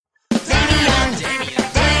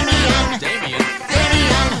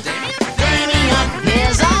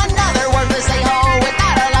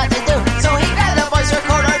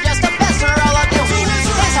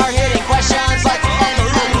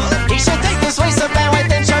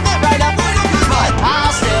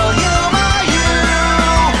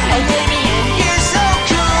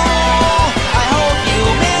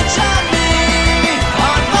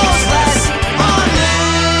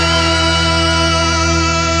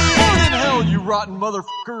rotten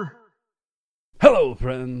motherfucker. Hello,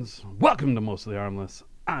 friends. Welcome to Mostly Harmless.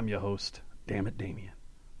 I'm your host, Damn It Damien.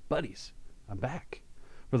 Buddies, I'm back.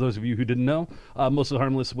 For those of you who didn't know, Mostly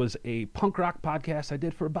Harmless was a punk rock podcast I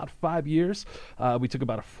did for about 5 years. We took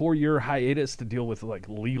about a 4-year hiatus to deal with like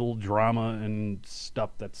legal drama and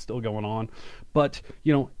stuff that's still going on. But,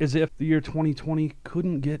 you know, as if the year 2020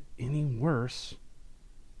 couldn't get any worse,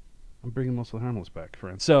 I'm bringing Mostly Harmless back,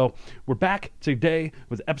 friends. So we're back today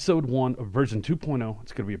with episode 1 of version 2.0.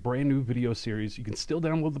 It's going to be a brand new video series. You can still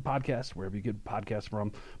download the podcast wherever you get podcasts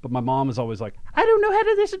from. But my mom is always like, I don't know how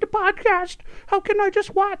to listen to podcast. How can I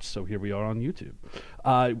just watch? So here we are on YouTube.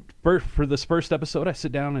 For this first episode, I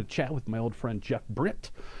sit down and chat with my old friend Geoff Brent.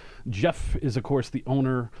 Geoff is, of course, the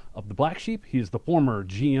owner of the Black Sheep. He is the former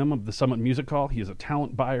GM of the Summit Music Hall. He is a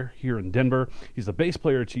talent buyer here in Denver. He's the bass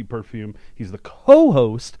player at Cheap Perfume. He's the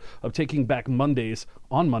co-host of Taking Back Mondays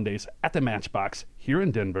on Mondays at the Matchbox here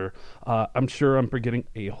in Denver. I'm sure I'm forgetting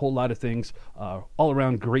a whole lot of things. All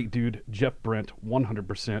around great dude, Geoff Brent,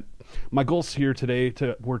 100%. My goals here today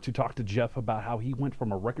were to talk to Geoff about how he went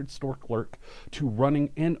from a record store clerk to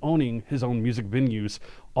running and owning his own music venues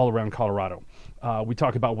all around Colorado. We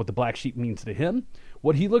talk about what the Black Sheep means to him,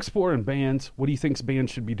 what he looks for in bands, what he thinks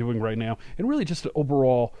bands should be doing right now, and really just an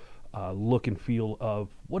overall look and feel of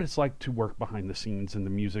what it's like to work behind the scenes in the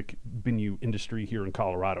music venue industry here in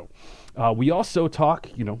Colorado. We also talk,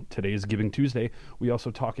 today is Giving Tuesday. We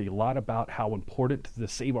also talk a lot about how important the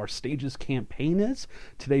Save Our Stages campaign is.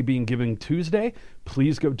 Today being Giving Tuesday,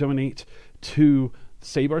 please go donate to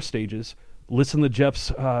Save Our Stages. Listen to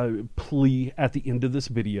Geoff's plea at the end of this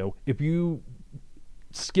video. If you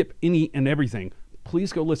skip any and everything,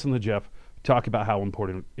 please go listen to Geoff talk about how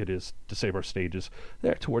important it is to save our stages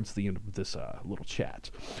there towards the end of this little chat.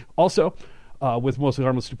 Also, with Mostly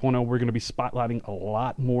Harmless 2.0, we're going to be spotlighting a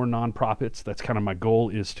lot more nonprofits. That's kind of my goal,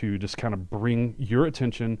 is to just kind of bring your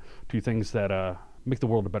attention to things that make the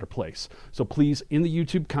world a better place. So please, in the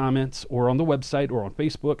YouTube comments or on the website or on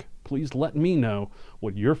Facebook, please let me know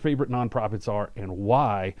what your favorite nonprofits are and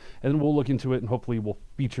why, and we'll look into it and hopefully we'll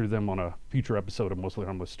feature them on a future episode of Mostly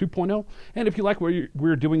Harmless 2.0. And if you like what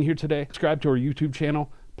we're doing here today, subscribe to our YouTube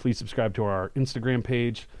channel. Please subscribe to our Instagram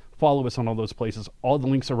page. Follow us on all those places. All the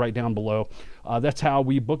links are right down below. That's how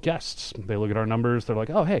we book guests. They look at our numbers. They're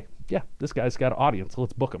like, oh, hey, yeah, this guy's got an audience.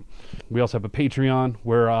 Let's book him. We also have a Patreon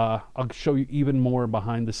where I'll show you even more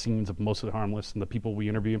behind the scenes of Mostly Harmless and the people we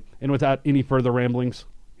interview. And without any further ramblings,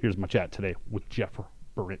 here's my chat today with Geoff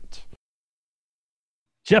Brent.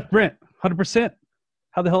 Geoff Brent, 100%.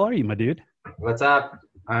 How the hell are you, my dude? What's up?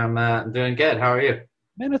 I'm doing good. How are you?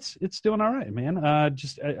 Man, it's doing all right, man.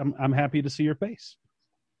 I'm happy to see your face.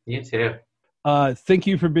 You too. Thank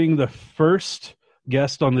you for being the first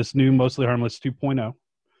guest on this new Mostly Harmless 2.0.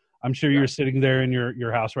 I'm sure you're sitting there in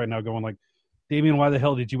your house right now going like, Damien, why the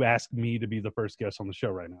hell did you ask me to be the first guest on the show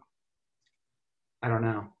right now? I don't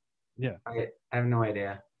know. Yeah. I have no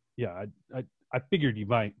idea. Yeah, I figured you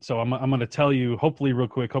might. So I'm going to tell you, hopefully real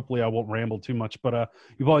quick, hopefully I won't ramble too much, but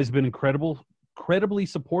you've always been incredibly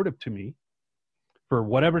supportive to me for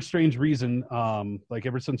whatever strange reason. Like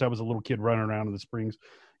ever since I was a little kid running around in the Springs,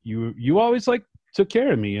 you always like took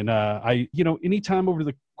care of me. And anytime over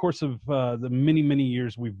the course of the many, many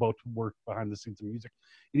years we've both worked behind the scenes of music,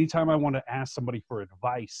 anytime I want to ask somebody for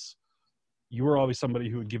advice, you were always somebody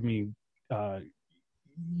who would give me,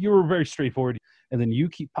 you were very straightforward. And then you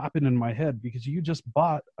keep popping in my head because you just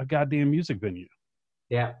bought a goddamn music venue.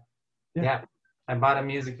 Yeah. I bought a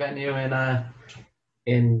music venue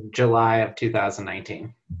in July of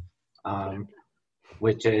 2019,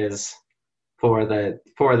 which is for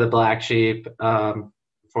the Black Sheep.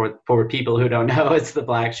 For people who don't know, it's the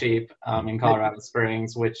Black Sheep in Colorado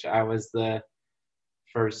Springs, which I was the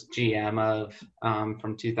first GM of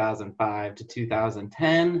from 2005 to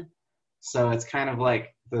 2010. So it's kind of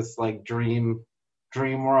like this like dream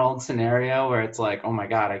world scenario where it's like, oh my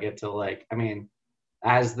God, I get to like, I mean,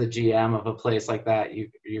 as the GM of a place like that, you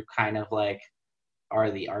kind of like are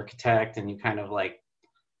the architect, and you kind of like,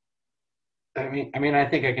 I mean, I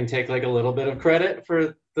think I can take like a little bit of credit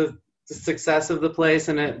for the success of the place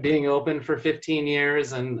and it being open for 15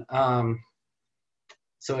 years. And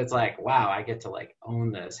so it's like, wow, I get to like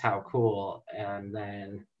own this. How cool. And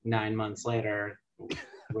then 9 months later,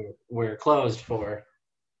 we're closed for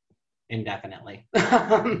indefinitely.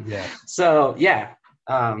 Yeah. So yeah,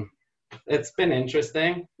 it's been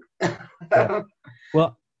interesting. Yeah.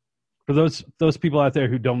 Well, for those people out there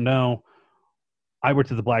who don't know, I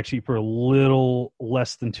worked at the Black Sheep for a little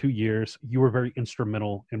less than 2 years. You were very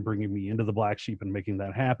instrumental in bringing me into the Black Sheep and making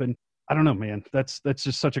that happen. I don't know, man. That's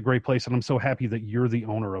just such a great place, and I'm so happy that you're the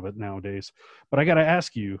owner of it nowadays. But I got to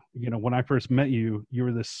ask you, when I first met you, you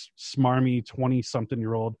were this smarmy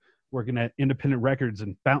 20-something-year-old working at Independent Records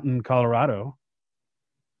in Fountain, Colorado.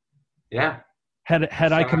 Yeah. Had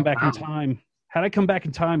I Shout come out back in Fountain. time, had I come back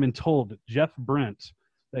in time and told Geoff Brent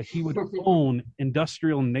that he would own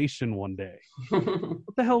Industrial Nation one day,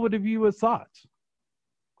 what the hell would have you have thought?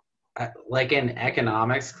 Like in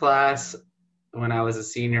economics class, when I was a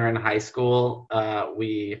senior in high school,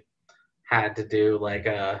 we had to do like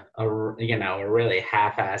a really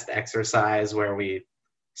half-assed exercise where we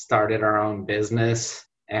started our own business,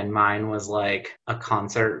 and mine was like a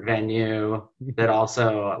concert venue that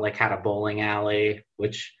also like had a bowling alley,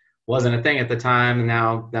 which wasn't a thing at the time.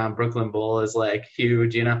 Now Brooklyn Bowl is like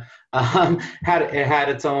huge,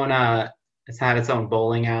 it's had its own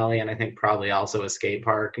bowling alley, and I think probably also a skate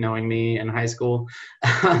park, knowing me in high school.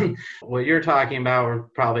 What you're talking about, we're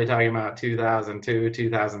probably talking about 2002,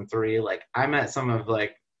 2003. Like, I met some of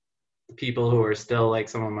like people who are still like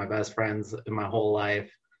some of my best friends in my whole life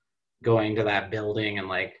going to that building in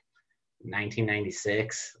like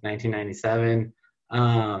 1996, 1997.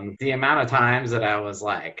 The amount of times that I was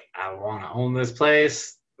like, I want to own this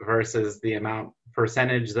place versus the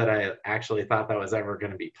percentage that I actually thought that was ever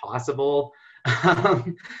going to be possible.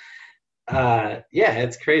 Yeah,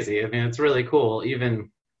 it's crazy. I mean, it's really cool. Even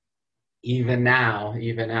now,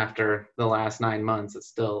 even after the last 9 months, it's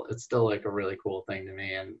still like a really cool thing to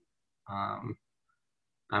me. And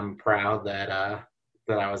I'm proud that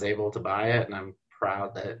I was able to buy it, and I'm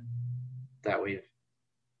proud that we've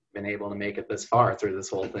been able to make it this far through this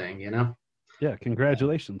whole thing, Yeah,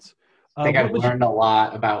 congratulations. I think I've learned a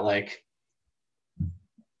lot about like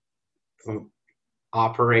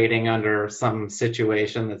operating under some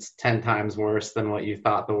situation that's 10 times worse than what you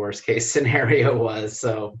thought the worst case scenario was.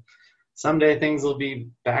 So someday things will be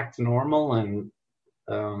back to normal, and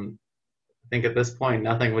I think at this point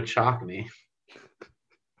nothing would shock me.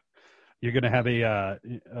 You're going to have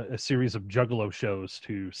a series of Juggalo shows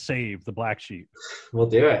to save the black sheep. We'll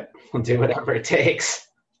do it. We'll do whatever it takes.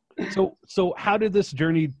 So how did this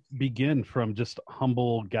journey begin from just a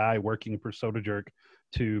humble guy working for Soda Jerk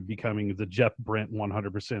to becoming the Geoff Brent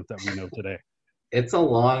 100% that we know today? It's a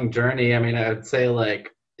long journey. I mean, I would say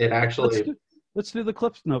like it actually. Let's do the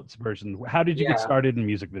Clips Notes version. How did you get started in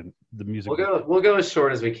music? We'll go as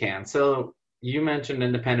short as we can. So you mentioned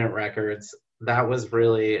independent records. That was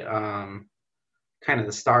really kind of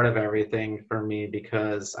the start of everything for me,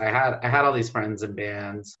 because I had all these friends in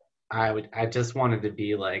bands. I just wanted to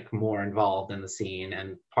be like more involved in the scene,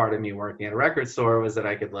 and part of me working at a record store was that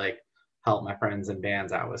I could like help my friends in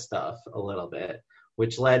bands out with stuff a little bit,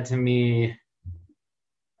 which led to me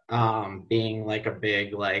being like a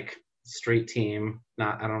big like street team.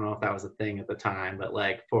 I don't know if that was a thing at the time, but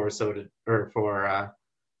like for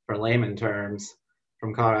layman terms,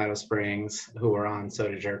 from Colorado Springs, who were on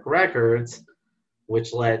Soda Jerk Records,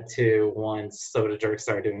 which led to, once Soda Jerk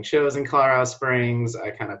started doing shows in Colorado Springs, I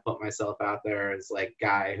kind of put myself out there as like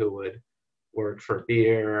guy who would work for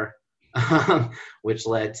beer, which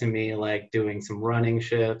led to me like doing some running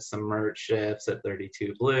shifts, some merch shifts at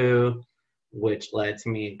 32 Blue, which led to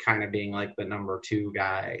me kind of being like the number 2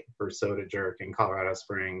 guy for Soda Jerk in Colorado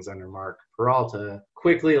Springs under Mark Peralta.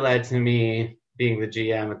 Quickly led to me being the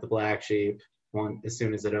GM at the Black Sheep as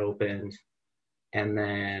soon as it opened, and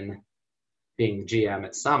then being GM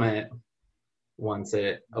at Summit once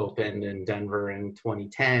it opened in Denver in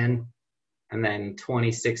 2010. And then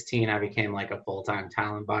 2016, I became like a full-time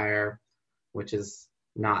talent buyer, which is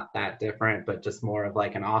not that different, but just more of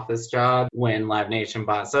like an office job. When Live Nation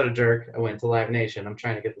bought Soda Jerk, I went to Live Nation. I'm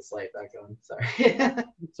trying to get this light back on. Sorry.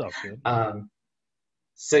 It's all good.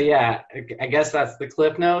 So yeah, I guess that's the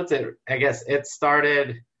clip notes. I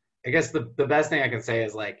guess the best thing I can say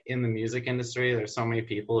is like in the music industry, there's so many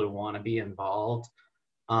people who want to be involved.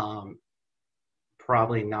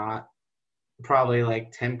 Probably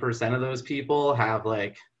like 10% of those people have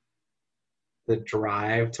like the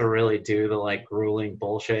drive to really do the like grueling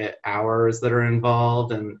bullshit hours that are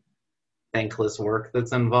involved and thankless work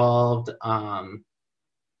that's involved. And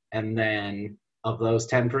then of those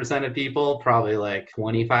 10% of people, probably like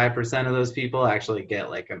 25% of those people actually get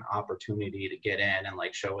like an opportunity to get in and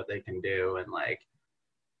like show what they can do. And like,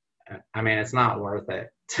 I mean, it's not worth it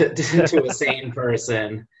to a sane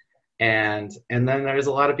person. And then there's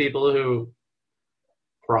a lot of people who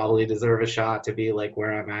probably deserve a shot to be like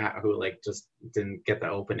where I'm at, who like just didn't get the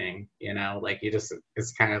opening, like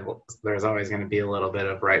it's kind of, there's always going to be a little bit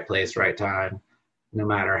of right place, right time, no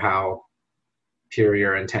matter how pure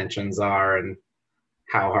your intentions are and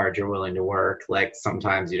how hard you're willing to work. Like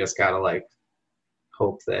sometimes you just gotta like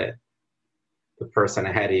hope that the person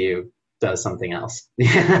ahead of you does something else,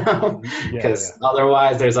 because Yeah.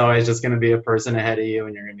 otherwise there's always just going to be a person ahead of you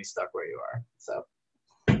and you're going to be stuck where you are. So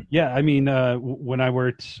Yeah, I mean, when I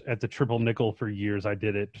worked at the Triple Nickel for years, I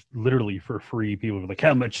did it literally for free. People were like,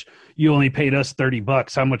 "How much? You only paid us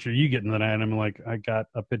 $30. How much are you getting tonight?" And I'm like, "I got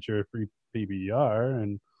a picture of free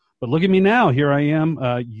PBR." But look at me now. Here I am.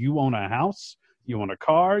 You own a house. You own a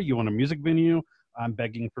car. You own a music venue. I'm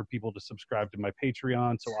begging for people to subscribe to my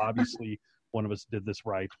Patreon. So obviously, one of us did this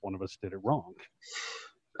right. One of us did it wrong.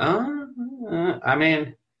 I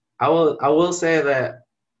mean, I will say that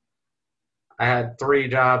I had 3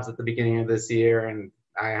 jobs at the beginning of this year, and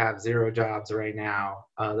I have 0 jobs right now,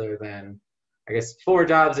 other than, I guess, 4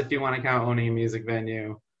 jobs if you want to count owning a music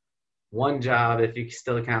venue. 1 job if you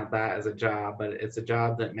still count that as a job, but it's a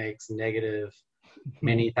job that makes negative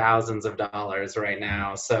many thousands of dollars right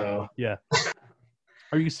now. So yeah.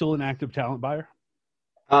 Are you still an active talent buyer?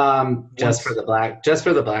 Just for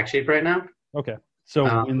the Black Sheep right now. Okay.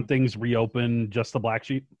 So when things reopen, just the Black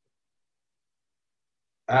Sheep?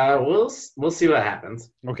 We'll see what happens.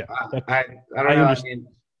 Okay. I don't know. I mean,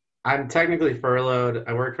 I'm technically furloughed.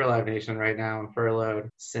 I work for Live Nation right now. I'm furloughed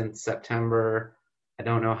since September. I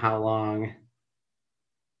don't know how long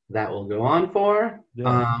that will go on for.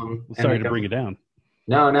 Yeah. Sorry to bring it down.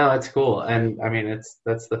 No, it's cool. And I mean,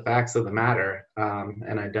 that's the facts of the matter.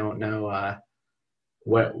 And I don't know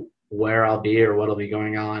where I'll be or what'll be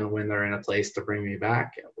going on when they're in a place to bring me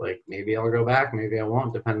back. Like, maybe I'll go back, maybe I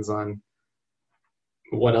won't. Depends on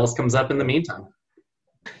what else comes up in the meantime.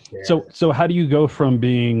 Yeah. So how do you go from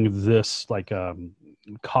being this like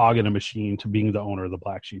cog in a machine to being the owner of the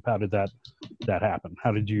Black Sheep? How did that happen?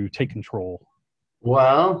 How did you take control?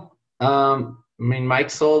 Well, I mean, Mike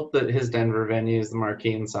sold his Denver venues, the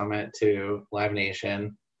Marquee and Summit, to Live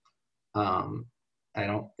Nation. I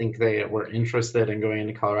don't think they were interested in going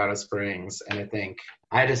into Colorado Springs. And I think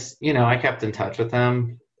I just, I kept in touch with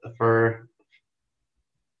them for,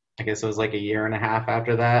 I guess it was like a year and a half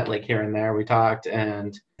after that, like here and there we talked.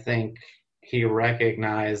 And I think he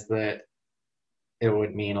recognized that it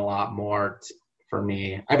would mean a lot more for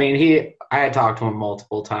me. I mean, I had talked to him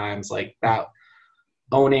multiple times, like that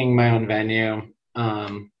owning my own venue,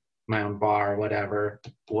 my own bar, whatever,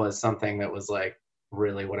 was something that was like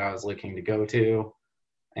really what I was looking to go to.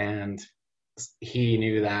 And he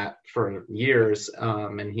knew that for years.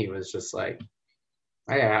 And he was just like,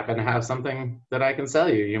 "Hey, I happen to have something that I can sell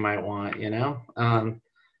you. You might want,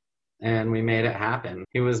 and we made it happen.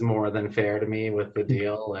 He was more than fair to me with the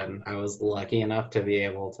deal. And I was lucky enough to be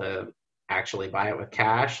able to actually buy it with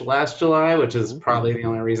cash last July, which is probably the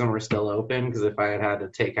only reason we're still open. Because if I had to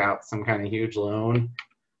take out some kind of huge loan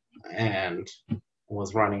and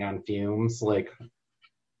was running on fumes, like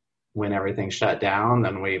when everything shut down,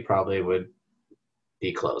 then we probably would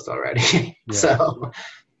be closed already. Yeah. So,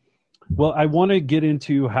 well, I want to get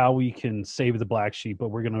into how we can save the Black Sheep, but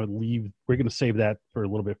we're going to save that for a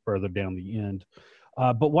little bit further down the end.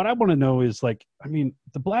 But what I want to know is, like, I mean,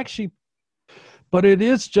 the Black Sheep, but it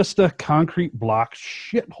is just a concrete block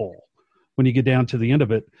shithole when you get down to the end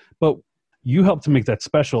of it. But you helped to make that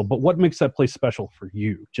special. But what makes that place special for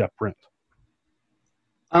you, Geoff Brent?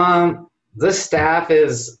 The staff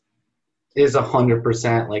is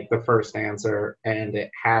 100% like the first answer, and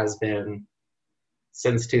it has been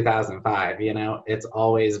since 2005. It's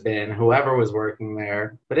always been whoever was working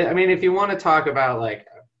there. But I mean, if you want to talk about, like,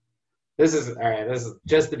 this is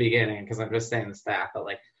just the beginning, because I'm just saying the staff, but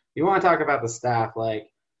like, you want to talk about the staff, like,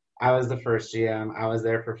 I was the first GM. I was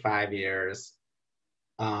there for 5 years.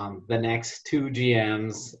 The next 2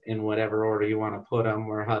 GMs, in whatever order you want to put them,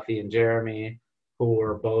 were Huffy and Jeremy, who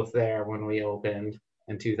were both there when we opened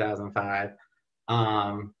in 2005.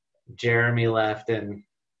 Jeremy left in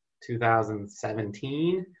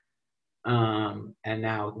 2017. And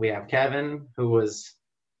now we have Kevin, I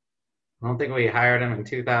don't think we hired him in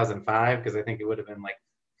 2005, because I think it would have been like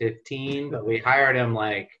 15, but we hired him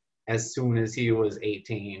like as soon as he was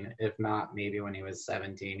 18, if not maybe when he was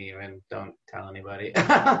 17 even. Don't tell anybody.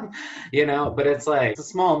 But it's like, it's a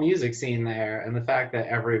small music scene there, and the fact that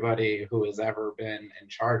everybody who has ever been in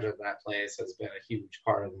charge of that place has been a huge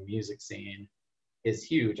part of the music scene is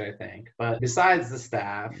huge, I think. But besides the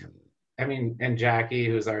staff, I mean, and Jackie,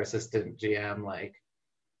 who's our assistant GM, like,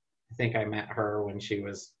 I think I met her when she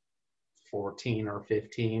was 14 or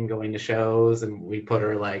 15 going to shows, and we put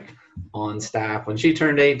her like on staff when she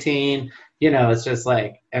turned 18. It's just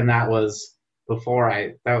like, and that was before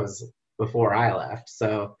I left.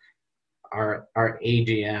 So our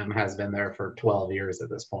AGM has been there for 12 years at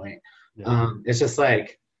this point. Yeah. It's just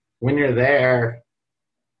like, when you're there,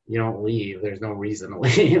 you don't leave. There's no reason to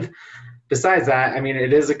leave. besides that, I mean,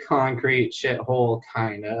 it is a concrete shithole,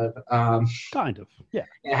 kind of. Kind of, yeah.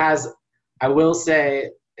 It has, I will say,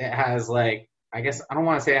 it has like, I guess I don't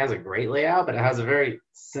want to say it has a great layout, but it has a very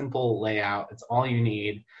simple layout. It's all you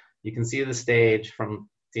need. You can see the stage from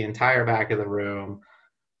the entire back of the room.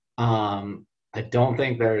 I don't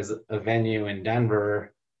think there's a venue in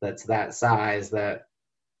Denver that's that size that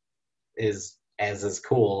is as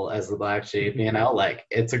cool as the Black Sheep. You know, like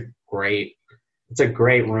it's a great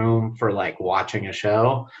room for like watching a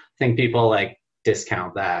show. I think people like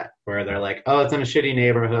discount that, where they're like, oh, it's in a shitty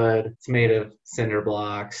neighborhood, it's made of cinder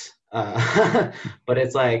blocks. But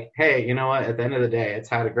it's like, hey, you know what? At the end of the day, it's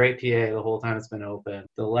had a great PA the whole time it's been open.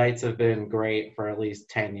 The lights have been great for at least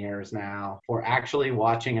 10 years now. For actually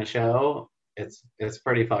watching a show, it's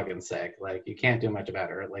pretty fucking sick. Like, you can't do much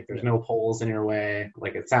better. Like, there's no poles in your way.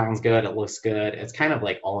 Like, it sounds good, it looks good. It's kind of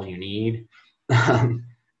like all you need.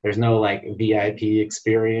 There's no like VIP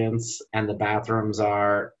experience, and the bathrooms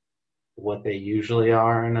are what they usually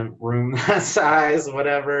are in a room that size,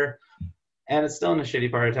 whatever. And it's still in a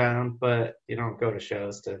shitty part of town, but you don't go to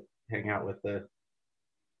shows to hang out with the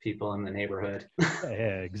people in the neighborhood.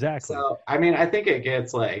 Yeah, exactly. So, I mean, I think it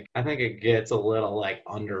gets a little like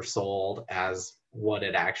undersold as what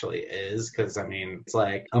it actually is. Cause I mean, it's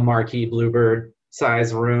like a marquee Bluebird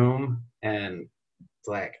size room, and it's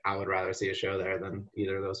like, I would rather see a show there than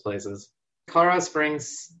either of those places. Colorado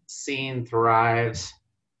Springs scene thrives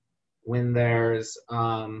when there's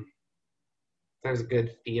a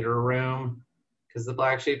good theater room, because the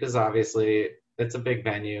Black Sheep is obviously, it's a big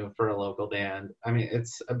venue for a local band. I mean,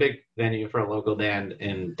 it's a big venue for a local band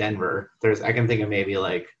in Denver. I can think of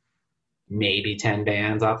maybe 10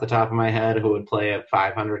 bands off the top of my head who would play at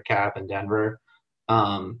 500 cap in Denver.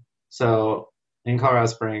 So in Colorado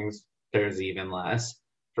Springs, there's even less,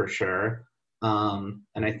 for sure. And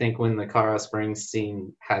I think when the Colorado Springs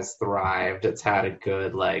scene has thrived, it's had a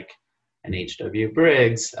good, like, an H.W.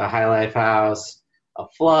 Briggs, a High Life House, a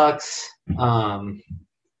Flux.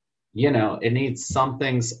 You know, it needs some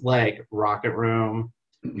things like Rocket Room,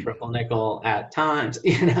 Triple Nickel at times,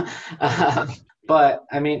 you know. But,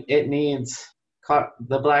 I mean,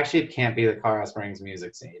 the Black Sheep can't be the Colorado Springs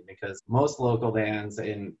music scene, because most local bands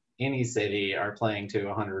in any city are playing to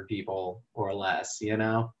 100 people or less, you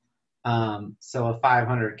know? So a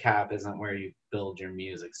 500 cap isn't where you build your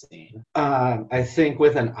music scene. I think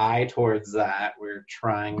with an eye towards that, we're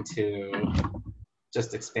trying to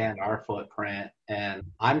just expand our footprint, and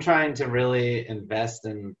I'm trying to really invest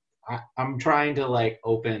in, I'm trying to like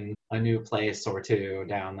open a new place or two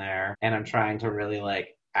down there, and I'm trying to really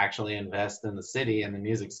like actually invest in the city and the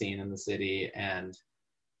music scene in the city, and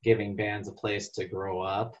giving bands a place to grow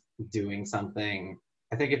up, doing something.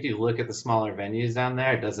 I think if you look at the smaller venues down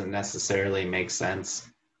there, it doesn't necessarily make sense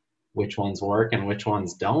which ones work and which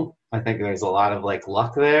ones don't. I think there's a lot of like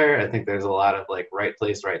luck there. I think there's a lot of like right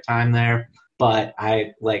place, right time there. But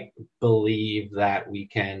I like believe that we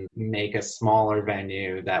can make a smaller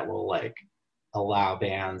venue that will like allow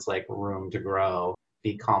bands like room to grow,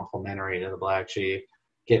 be complementary to the Black Sheep,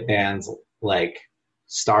 get bands like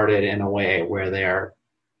started in a way where they're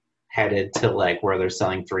headed to like where they're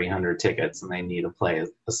selling 300 tickets and they need a place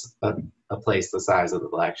the size of the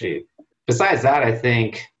Black Sheep. Besides that, I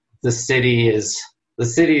think the city's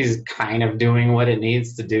kind of doing what it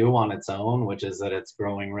needs to do on its own, which is that it's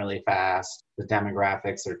growing really fast. The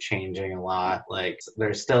demographics are changing a lot. Like,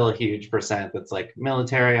 there's still a huge percent that's like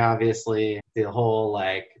military, obviously. The whole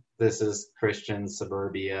like, this is Christian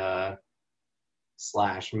suburbia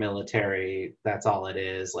 / military, that's all it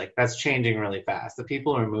is. Like, that's changing really fast. The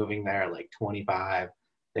people who are moving there are like 25.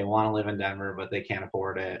 They want to live in Denver, but they can't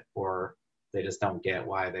afford it, or they just don't get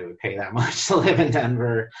why they would pay that much to live in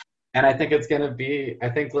Denver. And I think it's going to be, I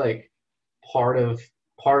think like part of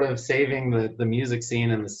saving the music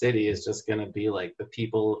scene in the city is just going to be like the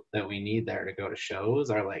people that we need there to go to shows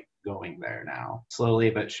are like going there now, slowly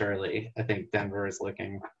but surely. I think Denver is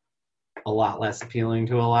looking a lot less appealing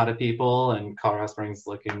to a lot of people, and Colorado Springs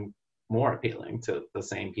looking more appealing to the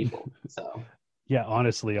same people. So yeah,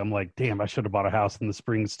 honestly, I'm like, damn, I should have bought a house in the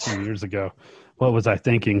Springs 2 years ago. What was I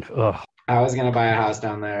thinking? Ugh. I was going to buy a house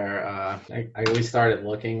down there. We started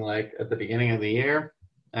looking like at the beginning of the year,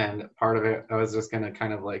 and part of it, I was just going to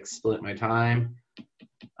kind of like split my time.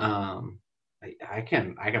 I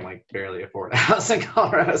can like barely afford a house in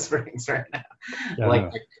Colorado Springs right now. Yeah,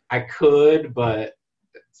 like I could, but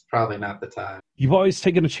it's probably not the time. You've always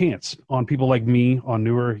taken a chance on people like me, on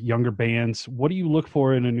newer, younger bands. What do you look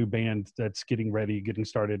for in a new band that's getting ready, getting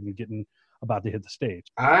started, and getting about to hit the stage?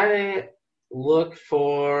 I look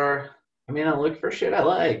for shit I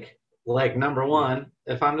like. Like, number one,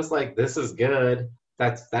 if I'm just like, this is good,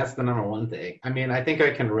 that's the number one thing. I mean, I think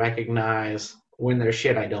I can recognize when there's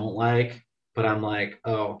shit I don't like, but I'm like,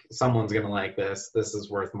 oh, someone's gonna like this. This is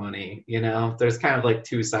worth money. You know, there's kind of like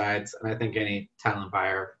two sides, and I think any talent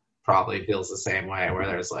buyer probably feels the same way, where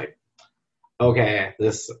there's like, okay,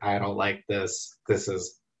 this, I don't like this. This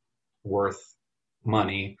is worth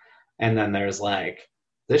money. And then there's like,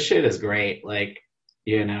 this shit is great. Like,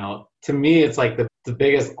 you know, to me, it's like the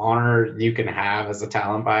biggest honor you can have as a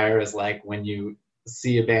talent buyer is like when you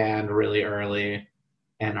see a band really early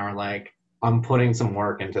and are like, I'm putting some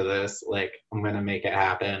work into this. Like, I'm going to make it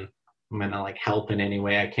happen. I'm going to like help in any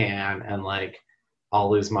way I can. And like,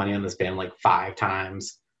 I'll lose money on this band like 5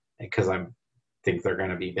 times because I think they're going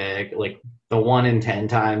to be big. Like the 1 in 10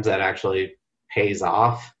 times that actually pays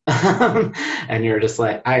off. And you're just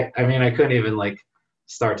like, I mean, I couldn't even like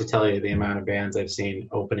start to tell you the amount of bands I've seen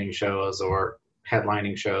opening shows or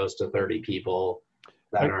headlining shows to 30 people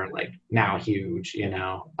that are like now huge, you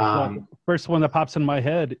know. Well, first one that pops in my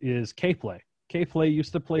head is K-Play. K-Play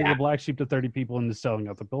used to play the Black Sheep to 30 people and is selling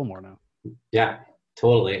out the Fillmore now. Yeah,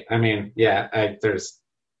 totally. I mean, yeah,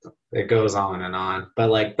 it goes on and on, but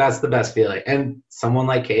like that's the best feeling. And someone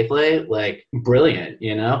like K-Play, like brilliant,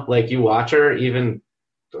 you know, like you watch her even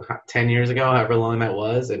 10 years ago, however long that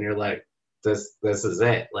was, and you're like, this is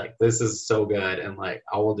it. Like, this is so good. And like,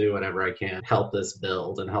 I will do whatever I can, help this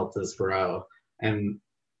build and help this grow. And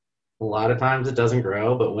a lot of times it doesn't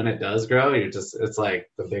grow, but when it does grow, it's like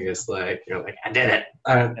the biggest, like, you're like, I did it.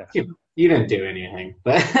 You didn't do anything,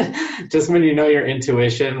 but just when you know your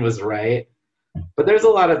intuition was right. But there's a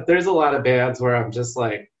lot of bands where I'm just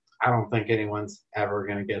like, I don't think anyone's ever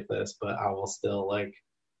going to get this, but I will still like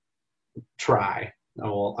try. I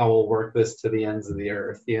will work this to the ends of the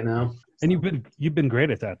earth, you know? And you've been great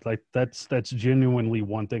at that. Like that's genuinely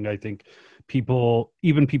one thing I think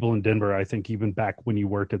even people in Denver, I think even back when you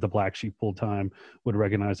worked at the Black Sheep full time would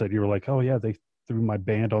recognize that. You were like, oh yeah, they threw my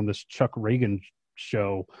band on this Chuck Reagan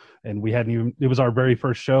show, and it was our very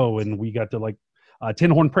first show, and we got to like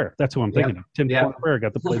Tin Horn Prayer. That's who I'm thinking of. Tin Horn Prayer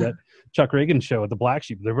got to play that Chuck Reagan show at the Black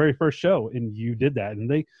Sheep, their very first show, and you did that,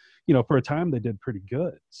 and they, you know, for a time they did pretty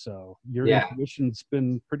good. So your intuition's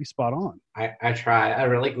been pretty spot on. I try. I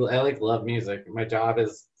love music. My job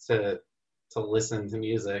is to listen to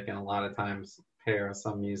music, and a lot of times pair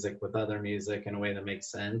some music with other music in a way that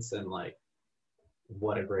makes sense. And like,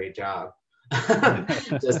 what a great job.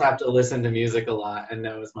 Just have to listen to music a lot and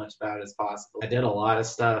know as much about it as possible. I did a lot of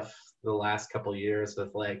stuff the last couple years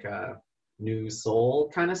with like new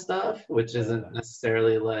soul kind of stuff, which isn't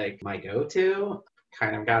necessarily like my go-to.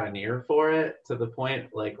 Kind of got an ear for it to the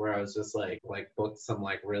point like where I was just like booked some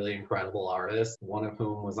like really incredible artists, one of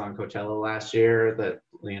whom was on Coachella last year that,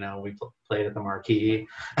 you know, we played at the Marquee.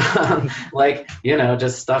 Like, you know,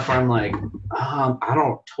 just stuff where I'm like, I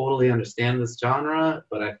don't totally understand this genre,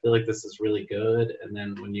 but I feel like this is really good. And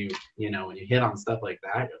then when you hit on stuff like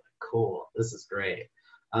that, you're like, cool, this is great.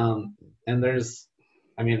 And I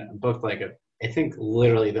booked like I think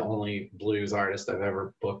literally the only blues artist I've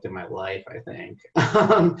ever booked in my life, I think,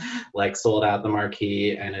 like sold out the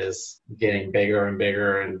Marquee and is getting bigger and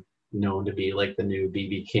bigger and known to be like the new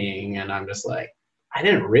BB King. And I'm just like, I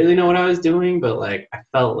didn't really know what I was doing, but like, I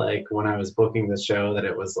felt like when I was booking the show that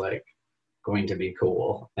it was like going to be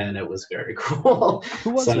cool, and it was very cool.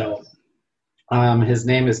 Who was it? His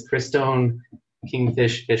name is Christone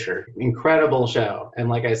Kingfish Fisher. Incredible show. And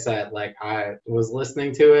like I said, like I was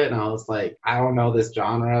listening to it and I was like, I don't know this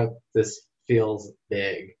genre. This feels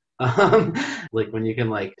big. Like when you can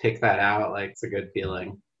like pick that out, like it's a good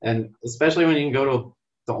feeling. And especially when you can go to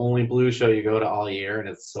the only blues show you go to all year and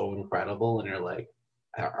it's so incredible and you're like,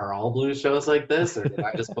 are all blues shows like this, or did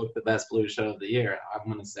I just book the best blues show of the year?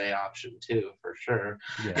 I'm going to say option 2 for sure.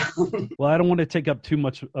 Yeah. Well, I don't want to take up too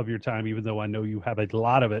much of your time, even though I know you have a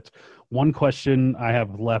lot of it. One question I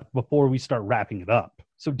have left before we start wrapping it up.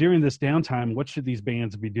 So during this downtime, what should these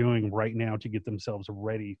bands be doing right now to get themselves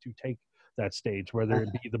ready to take that stage, whether it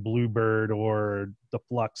be the Bluebird or the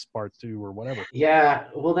Flux Part 2 or whatever? Yeah,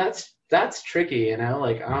 well, that's tricky, you know.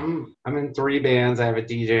 Like I'm in 3 bands. I have a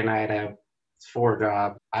DJ night. I have 4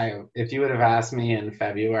 jobs. If you would have asked me in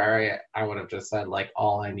February, I would have just said like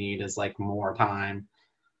all I need is like more time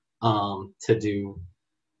to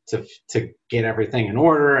get everything in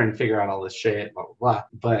order and figure out all this shit, blah blah blah.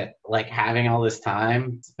 But like having all this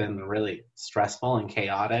time, it's been really stressful and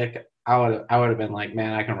chaotic. I would have been like,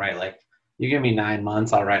 man, I can write like, you give me 9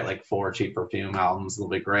 months, I'll write like 4 Cheap Perfume albums. It'll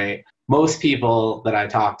be great. Most people that I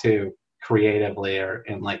talk to creatively are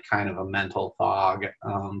in like kind of a mental fog.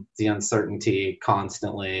 The uncertainty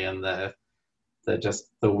constantly and the the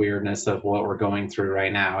weirdness of what we're going through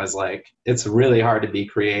right now is like, it's really hard to be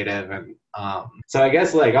creative. And so I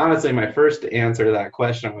guess like, honestly, my first answer to that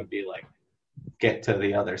question would be like, get to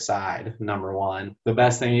the other side. Number one, the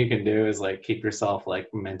best thing you can do is like keep yourself like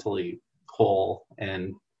mentally whole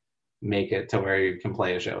and make it to where you can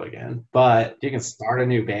play a show again. But you can start a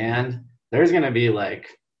new band. There's going to be like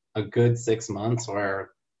a good 6 months where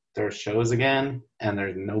there's shows again and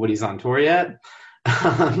there's nobody's on tour yet.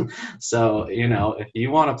 So, you know, if you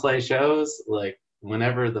want to play shows, like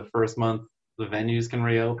whenever the first month the venues can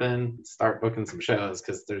reopen, start booking some shows,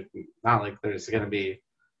 because there's not like there's going to be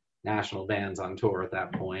national bands on tour at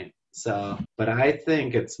that point. So, but I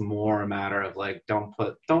think it's more a matter of like, don't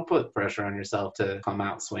put pressure on yourself to come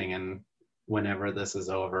out swinging whenever this is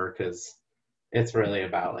over, because it's really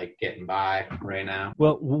about like getting by right now.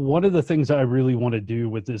 Well, one of the things I really want to do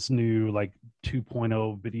with this new like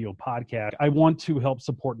 2.0 video podcast, I want to help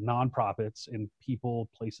support nonprofits and people,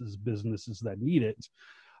 places, businesses that need it.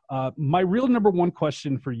 My real number one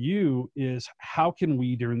question for you is, how can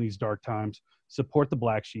we during these dark times support the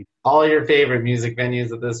Black Sheep? All your favorite music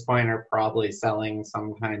venues at this point are probably selling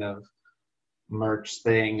some kind of merch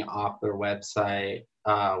thing off their website,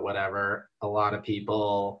 whatever. A lot of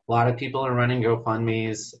people are running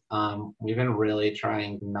GoFundMes. We've been really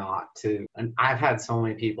trying not to, and I've had so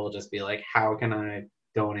many people just be like, how can I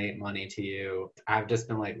donate money to you? I've just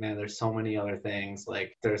been like, man, there's so many other things.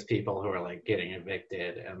 Like there's people who are like getting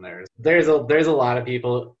evicted, and there's a lot of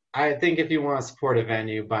people. I think if you want to support a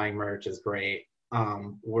venue, buying merch is great.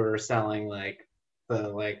 We're selling like the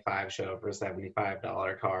like 5 show for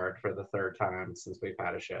 $75 card for the 3rd time since we've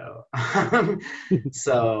had a show.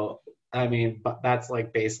 So I mean, but that's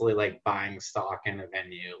like basically like buying stock in a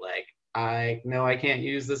venue. Like, I know I can't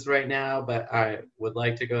use this right now, but I would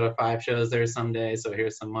like to go to 5 shows there someday. So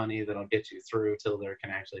here's some money that'll get you through till there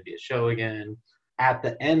can actually be a show again. At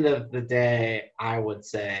the end of the day, I would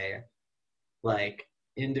say like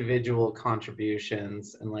individual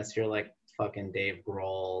contributions, unless you're like fucking Dave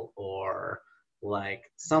Grohl or like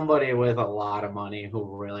somebody with a lot of money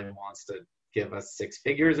who really wants to give us 6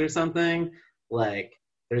 figures or something, like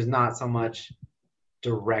there's not so much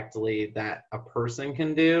directly that a person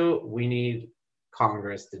can do. We need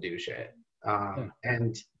Congress to do shit.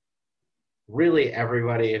 And really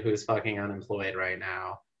everybody who's fucking unemployed right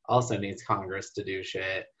now also needs Congress to do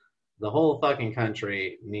shit. The whole fucking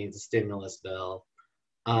country needs a stimulus bill.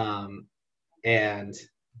 And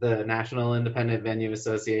the National Independent Venue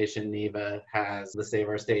Association, NIVA, has the Save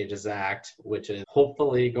Our Stages Act, which is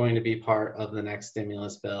hopefully going to be part of the next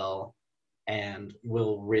stimulus bill, and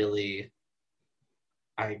will really,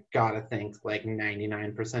 I gotta think, like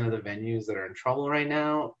 99% of the venues that are in trouble right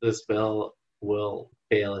now, this bill will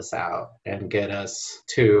bail us out and get us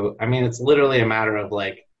to, I mean, it's literally a matter of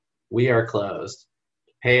like, we are closed.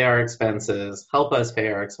 Pay our expenses, help us pay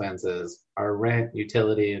our expenses, our rent,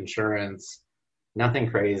 utility, insurance, nothing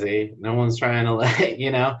crazy. No one's trying to like,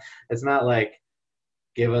 you know, it's not like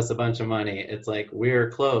give us a bunch of money. It's like,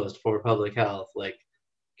 we're closed for public health. Like,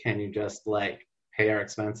 can you just like pay our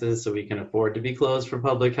expenses so we can afford to be closed for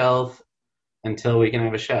public health until we can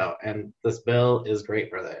have a show? And this bill is great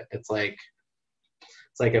for that. It's like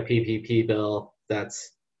a PPP bill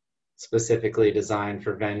that's specifically designed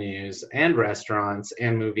for venues and restaurants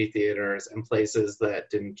and movie theaters and places that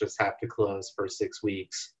didn't just have to close for 6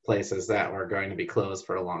 weeks, places that were going to be closed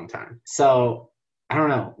for a long time. So I don't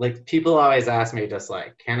know, like people always ask me just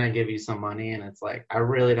like, can I give you some money? And it's like, I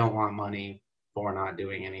really don't want money for not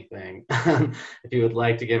doing anything. If you would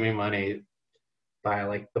like to give me money, buy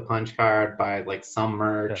like the punch card, buy like some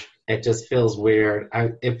merch. Yeah. It just feels weird.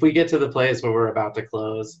 If we get to the place where we're about to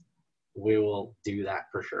close, we will do that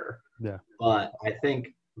for sure. Yeah. But I think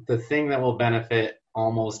the thing that will benefit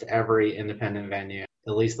almost every independent venue,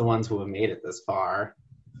 at least the ones who have made it this far,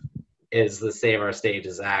 is the Save Our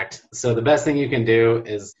Stages Act. So the best thing you can do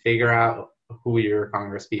is figure out who your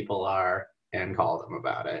Congress people are and call them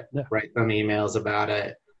about it. Yeah. Write them emails about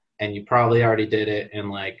it. And you probably already did it in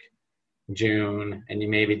like June, and you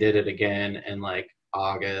maybe did it again in like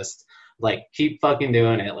August. Like, keep fucking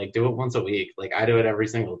doing it. Like, do it once a week. Like, I do it every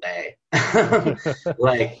single day.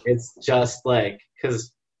 Like, it's just like,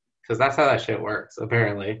 because that's how that shit works,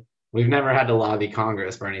 apparently. We've never had to lobby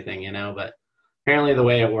Congress for anything, you know, but apparently the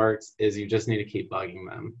way it works is you just need to keep bugging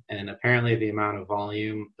them. And apparently the amount of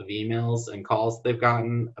volume of emails and calls they've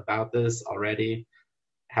gotten about this already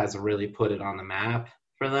has really put it on the map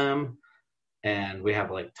for them. And we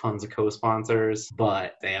have like tons of co-sponsors,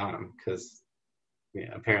 but they on them because,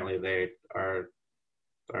 yeah, apparently they are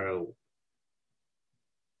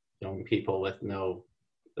young people with no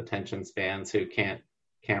attention spans who can't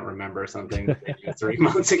can't remember something that they did 3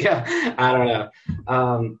 months ago. I don't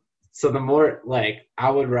know. So the more like I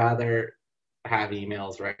would rather have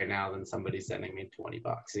emails right now than somebody sending me $20.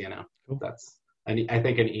 You know, Cool. I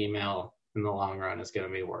think an email in the long run is going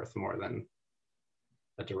to be worth more than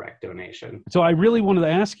a direct donation. So I really wanted to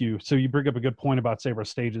ask you, so you bring up a good point about Save Our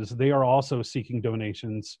Stages. They are also seeking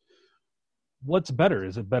donations. What's better?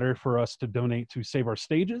 Is it better for us to donate to Save Our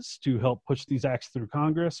Stages to help push these acts through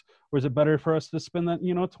Congress? Or is it better for us to spend that,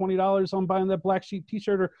 $20 on buying that Black Sheep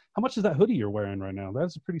t-shirt? Or how much is that hoodie you're wearing right now?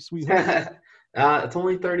 That's a pretty sweet hoodie. It's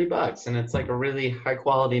only $30 and it's like a really high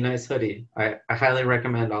quality, nice hoodie. I highly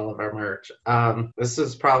recommend all of our merch. This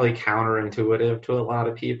is probably counterintuitive to a lot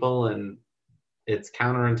of people, and it's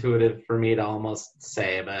counterintuitive for me to almost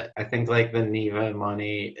say, but I think like the NEVA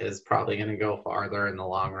money is probably going to go farther in the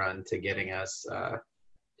long run to getting us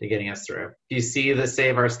through. If you see the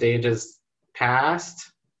Save Our Stages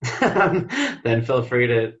passed, then feel free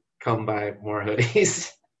to come buy more hoodies.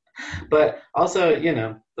 But also,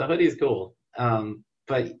 the hoodie's cool.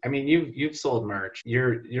 But I mean, you've sold merch.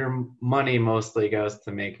 Your money mostly goes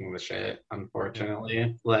to making the shit,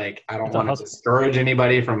 unfortunately. Like, I don't want to discourage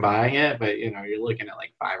anybody from buying it, but you're looking at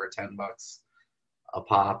like $5 or $10 a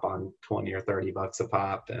pop on $20 or $30 a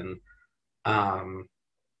pop, and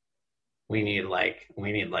we need like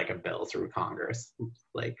a bill through Congress,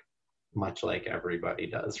 like much like everybody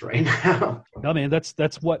does right now. No, man,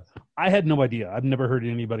 that's what I had no idea. I've never heard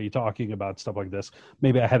anybody talking about stuff like this.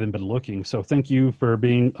 Maybe I haven't been looking. So thank you for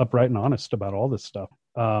being upright and honest about all this stuff.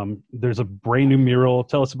 There's a brand new mural.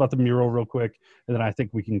 Tell us about the mural real quick, and then I think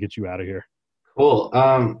we can get you out of here. Cool.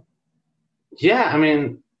 Yeah, I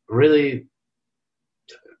mean, really,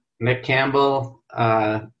 Nick Campbell,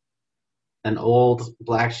 an old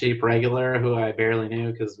Black Sheep regular who I barely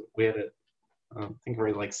knew because we had I think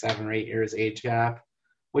we're like 7 or 8 years age gap,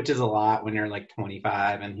 which is a lot when you're like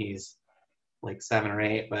 25 and he's like 7 or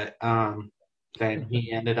 8. But then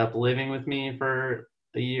he ended up living with me for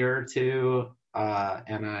a year or two,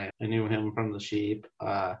 and I knew him from the Sheep.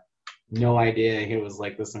 No idea he was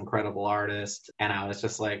like this incredible artist, and I was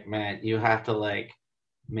just like, man, you have to like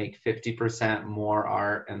make 50% more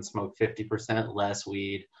art and smoke 50% less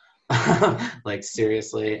weed. Like,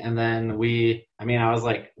 seriously. And then I was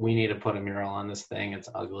like, we need to put a mural on this thing. It's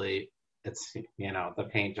ugly. It's, the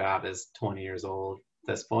paint job is 20 years old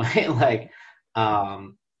at this point. Like,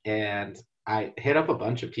 and I hit up a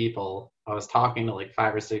bunch of people. I was talking to like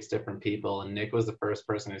 5 or 6 different people, and Nick was the first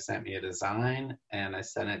person who sent me a design, and I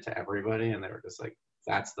sent it to everybody, and they were just like,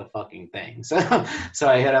 that's the fucking thing. So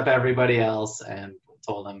I hit up everybody else and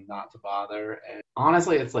told them not to bother. And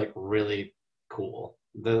honestly, it's like really cool.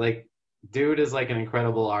 The like dude is like an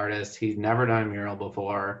incredible artist. He's never done a mural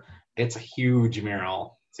before. It's a huge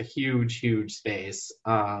mural. It's a huge space.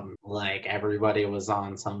 Like, everybody was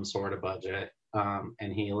on some sort of budget.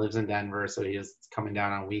 And he lives in Denver, so he is coming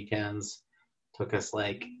down on weekends. Took us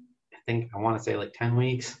like, I want to say like 10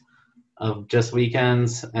 weeks of just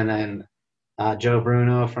weekends. And then Joe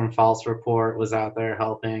Bruno from False Report was out there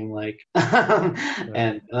helping, like,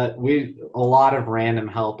 and a lot of random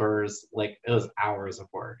helpers. Like, it was hours of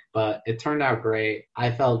work, but it turned out great.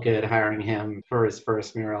 I felt good hiring him for his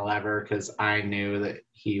first mural ever because I knew that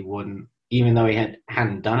he wouldn't, even though he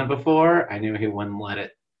hadn't done it before, I knew he wouldn't let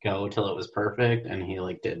it go till it was perfect, and he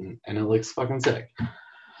like didn't, and it looks fucking sick.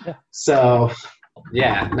 Yeah. So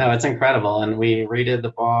yeah, no, it's incredible. And we redid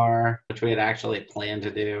the bar, which we had actually planned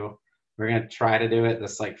to do. We're going to try to do it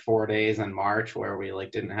this like 4 days in March where we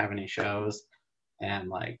like didn't have any shows. And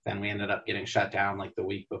like, then we ended up getting shut down like the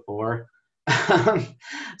week before.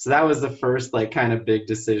 So that was the first like kind of big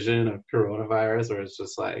decision of coronavirus, where it's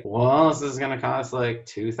just like, well, this is going to cost like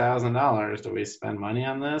 $2,000. Do we spend money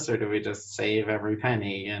on this, or do we just save every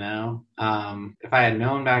penny, If I had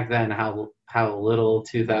known back then how little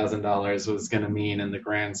 $2,000 was going to mean in the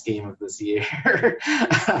grand scheme of this year.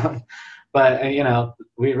 But,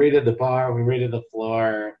 we redid the bar, we redid the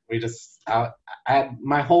floor. I had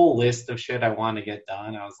my whole list of shit I want to get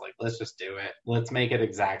done. I was like, let's just do it. Let's make it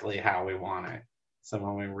exactly how we want it. So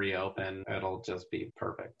when we reopen, it'll just be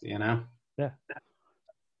perfect, Yeah.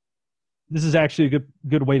 This is actually a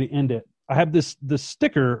good way to end it. I have this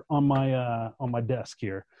sticker on my desk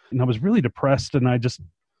here, and I was really depressed, and I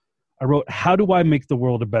wrote, how do I make the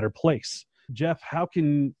world a better place? Geoff, how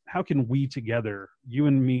can we together, you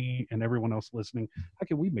and me and everyone else listening, how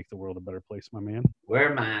can we make the world a better place, my man?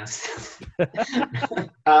 Wear masks.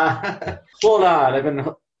 Hold on, I've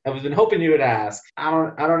been hoping you would ask. I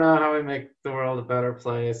don't know how we make the world a better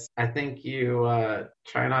place. I think you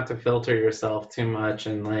try not to filter yourself too much,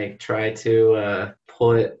 and like try to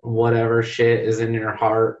put whatever shit is in your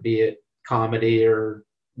heart, be it comedy or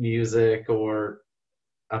music or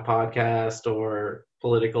a podcast or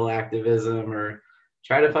political activism, or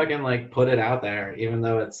try to fucking like put it out there, even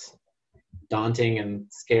though it's daunting and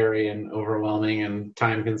scary and overwhelming and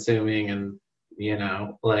time consuming. And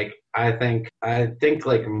like I think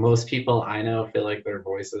like most people I know feel like their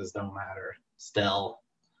voices don't matter still,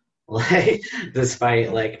 like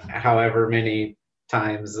despite like however many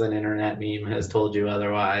times an internet meme has told you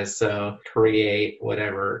otherwise. So create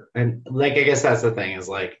whatever. And like I guess that's the thing, is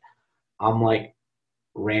like I'm like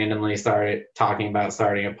randomly started talking about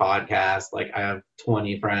starting a podcast. Like I have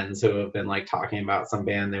 20 friends who have been like talking about some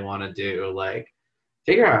band they want to do. Like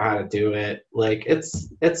figure out how to do it. Like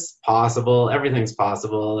it's possible. Everything's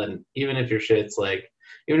possible. And even if your shit's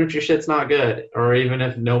not good, or even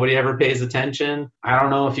if nobody ever pays attention, I don't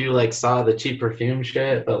know if you like saw the Cheap Perfume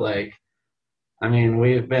shit, but like, I mean,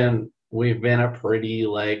 we've been a pretty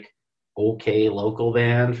like okay local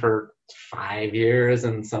band for 5 years,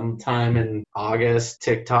 and sometime in August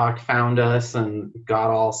TikTok found us and got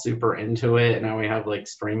all super into it, and now we have like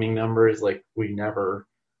streaming numbers like we never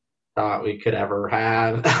thought we could ever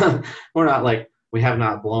have. We have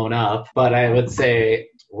not blown up, but I would say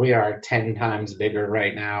we are 10 times bigger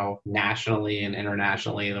right now nationally and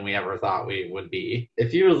internationally than we ever thought we would be.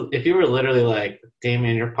 If you were literally like,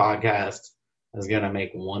 Damien, your podcast is going to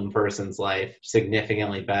make one person's life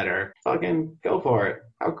significantly better, fucking go for it.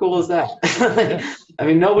 How cool is that? I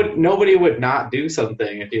mean, nobody would not do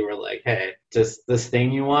something if you were like, hey, just this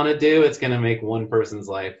thing you want to do, it's going to make one person's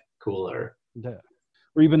life cooler. Yeah.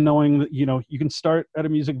 Or even knowing that, you can start at a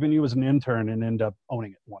music venue as an intern and end up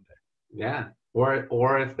owning it one day. Yeah.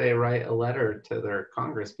 Or if they write a letter to their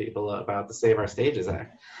Congress people about the Save Our Stages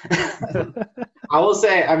Act. I will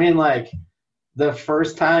say, I mean, like, the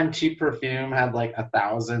first time Cheap Perfume had like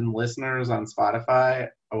 1,000 listeners on Spotify,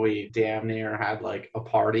 we damn near had like a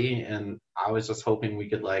party, and I was just hoping we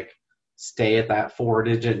could like stay at that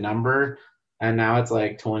 4-digit number. And now it's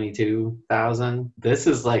like 22,000. This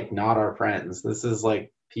is like not our friends. This is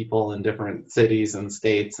like people in different cities and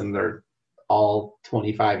states, and they're all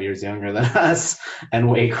 25 years younger than us and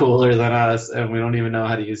way cooler than us, and we don't even know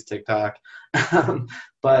how to use TikTok.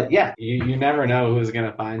 But yeah, you never know who's going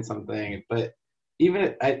to find something. But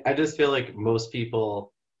even I just feel like most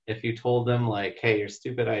people, if you told them like, hey, your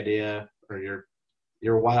stupid idea or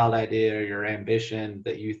your wild idea or your ambition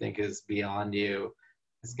that you think is beyond you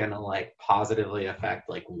is going to like positively affect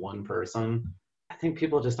like one person, I think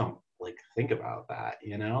people just don't like think about that,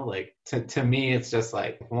 like to me, it's just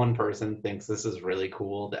like if one person thinks this is really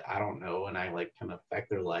cool that I don't know, and I like can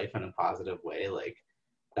affect their life in a positive way, like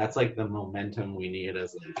that's like the momentum we need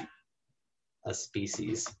as like a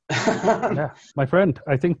species. Yeah, my friend,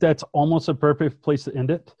 I think that's almost a perfect place to end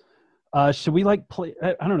it. Should we like play,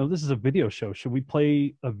 I don't know, this is a video show, should we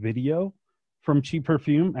play a video from Cheap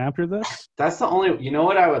Perfume after this? That's the only,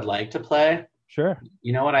 what I would like to play? Sure.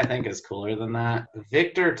 You know what I think is cooler than that?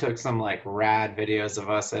 Victor took some like rad videos of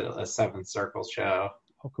us at a Seventh Circle show.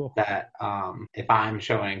 Oh, cool. That if I'm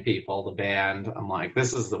showing people the band, I'm like,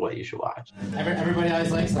 this is the way you should watch. Everybody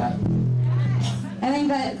always likes that. I think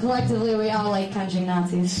that collectively we all like punching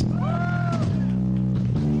Nazis. Spencer's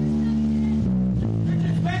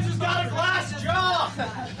got a glass jaw!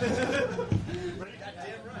 Goddamn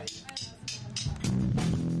right.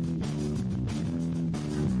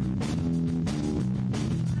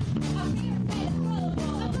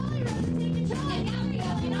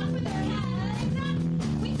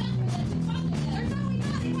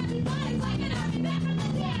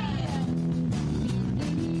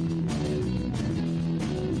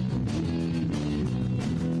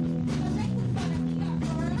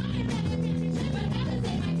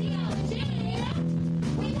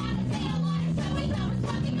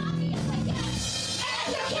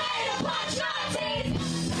 Educated punch Nazis!